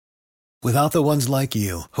Without the ones like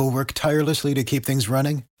you, who work tirelessly to keep things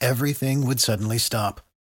running, everything would suddenly stop.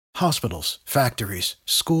 Hospitals, factories,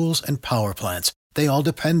 schools, and power plants, they all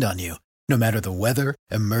depend on you. No matter the weather,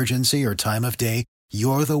 emergency, or time of day,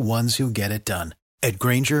 you're the ones who get it done. At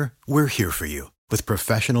Grainger, we're here for you with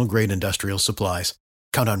professional-grade industrial supplies.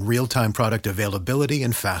 Count on real-time product availability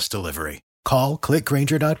and fast delivery. Call, click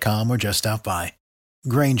Grainger.com, or just stop by.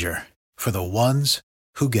 Grainger, for the ones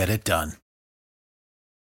who get it done.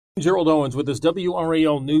 Gerald Owens with his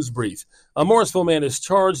WRAL news brief. A Morrisville man is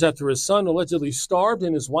charged after his son allegedly starved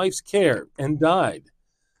in his wife's care and died.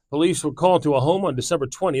 Police were called to a home on December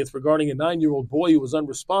 20th regarding a 9-year-old boy who was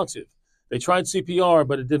unresponsive. They tried CPR,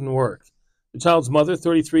 but it didn't work. The child's mother,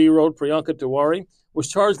 33-year-old Priyanka Tiwari,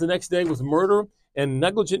 was charged the next day with murder and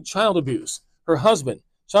negligent child abuse. Her husband,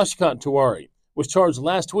 Shashikant Tiwari, was charged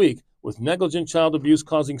last week with negligent child abuse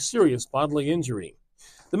causing serious bodily injury.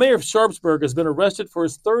 The mayor of Sharpsburg has been arrested for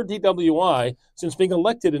his third DWI since being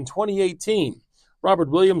elected in 2018. Robert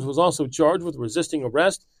Williams was also charged with resisting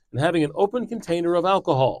arrest and having an open container of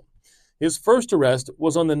alcohol. His first arrest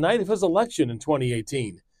was on the night of his election in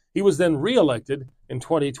 2018. He was then re-elected in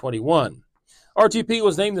 2021. RTP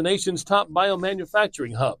was named the nation's top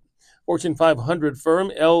biomanufacturing hub. Fortune 500 firm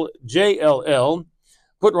JLL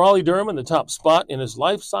put Raleigh-Durham in the top spot in his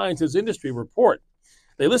life sciences industry report.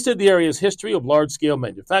 They listed the area's history of large-scale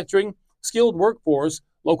manufacturing, skilled workforce,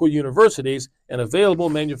 local universities, and available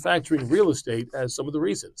manufacturing real estate as some of the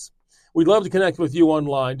reasons. We'd love to connect with you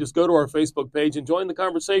online. Just go to our Facebook page and join the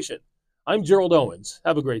conversation. I'm Gerald Owens.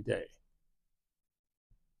 Have a great day.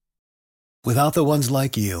 Without the ones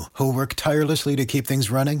like you, who work tirelessly to keep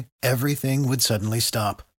things running, everything would suddenly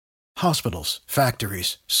stop. Hospitals,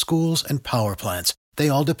 factories, schools, and power plants, they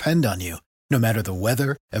all depend on you. No matter the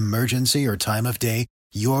weather, emergency, or time of day,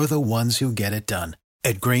 you're the ones who get it done.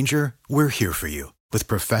 At Grainger, we're here for you with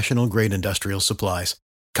professional-grade industrial supplies.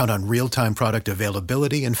 Count on real-time product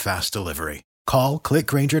availability and fast delivery. Call, click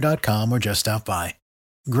Grainger.com, or just stop by.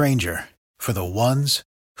 Grainger, for the ones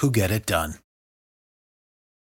who get it done.